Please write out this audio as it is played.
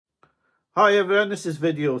Hi everyone, this is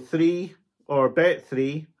video 3 or bet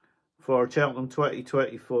 3 for Cheltenham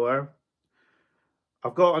 2024.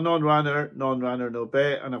 I've got a non-runner, no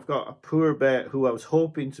bet, and I've got a poor bet who I was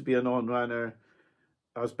hoping to be a non-runner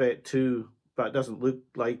as bet 2, but it doesn't look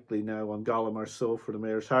likely now on Gallimore So for the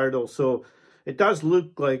Mayor's Hurdle. So it does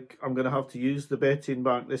look like I'm going to have to use the betting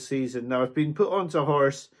bank this season. Now I've been put onto a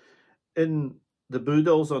horse in the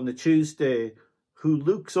Boodles on the Tuesday who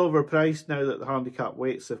looks overpriced now that the handicap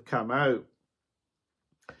weights have come out.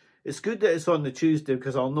 It's good that it's on the Tuesday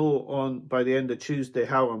because I'll know by the end of Tuesday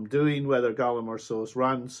how I'm doing, whether Gallimore So's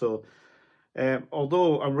run. So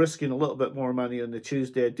although I'm risking a little bit more money on the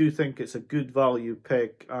Tuesday, I do think it's a good value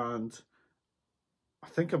pick, and I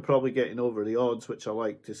think I'm probably getting over the odds, which I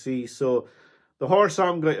like to see. So the horse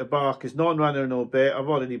I'm going to back is non-runner, no bet. I've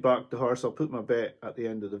already backed the horse. I'll put my bet at the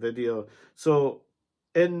end of the video. So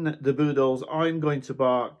in the Boodles, I'm going to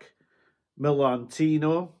back Milan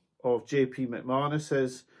Tino of JP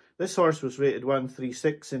McManus's. This horse was rated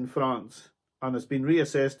 136 in France and has been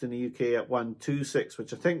reassessed in the UK at 126,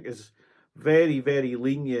 which I think is very, very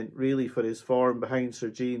lenient, really, for his form behind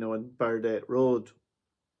Sergino and Burdett Road.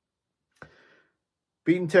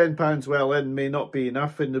 Being £10 well in may not be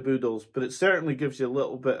enough in the Boodles, but it certainly gives you a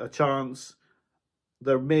little bit of chance.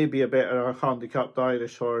 There may be a better handicapped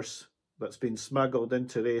Irish horse that's been smuggled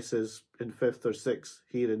into races in 5th or 6th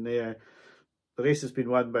here and there. The race has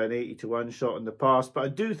been won by an 80-to-1 shot in the past, but I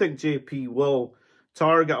do think JP will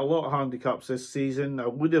target a lot of handicaps this season. I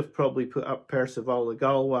would have probably put up Percival the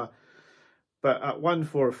Galwa, but at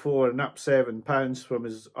 144 and up £7 from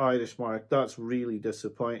his Irish mark, that's really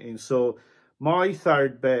disappointing. So my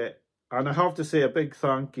third bet, and I have to say a big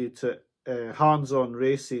thank you to Hands On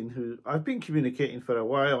Racing, who I've been communicating for a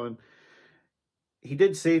while, and he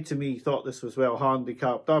did say to me he thought this was well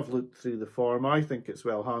handicapped. I've looked through the form. I think it's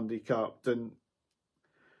well handicapped, and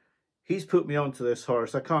he's put me onto this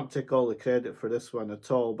horse. I can't take all the credit for this one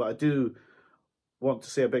at all, but I do want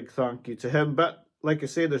to say a big thank you to him. But like I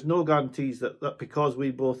say, there's no guarantees that because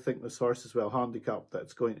we both think this horse is well handicapped that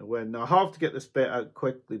it's going to win. Now, I have to get this bet out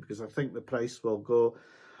quickly because I think the price will go.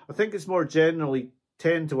 I think it's more generally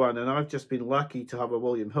 10-to-1, and I've just been lucky to have a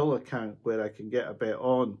William Hill account where I can get a bet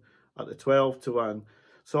on at the 12-to-1.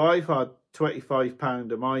 So I've had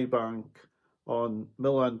 £25 in my bank on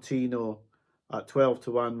Milan Tino at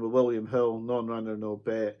 12-to-1 with William Hill, non-runner, no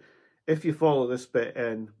bet. If you follow this bet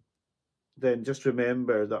in, then just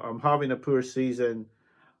remember that I'm having a poor season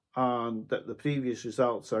and that the previous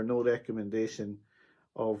results are no recommendation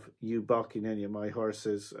of you backing any of my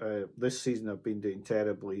horses. This season I've been doing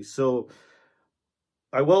terribly. So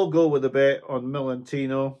I will go with a bet on Milan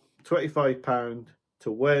Tino, £25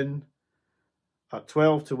 to win at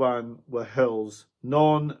 12-to-1 with Hills,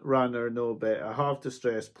 non-runner, no bet. I have to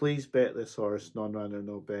stress, please bet this horse, non-runner,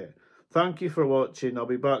 no bet. Thank you for watching. I'll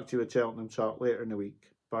be back to you at Cheltenham chat later in the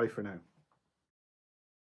week. Bye for now.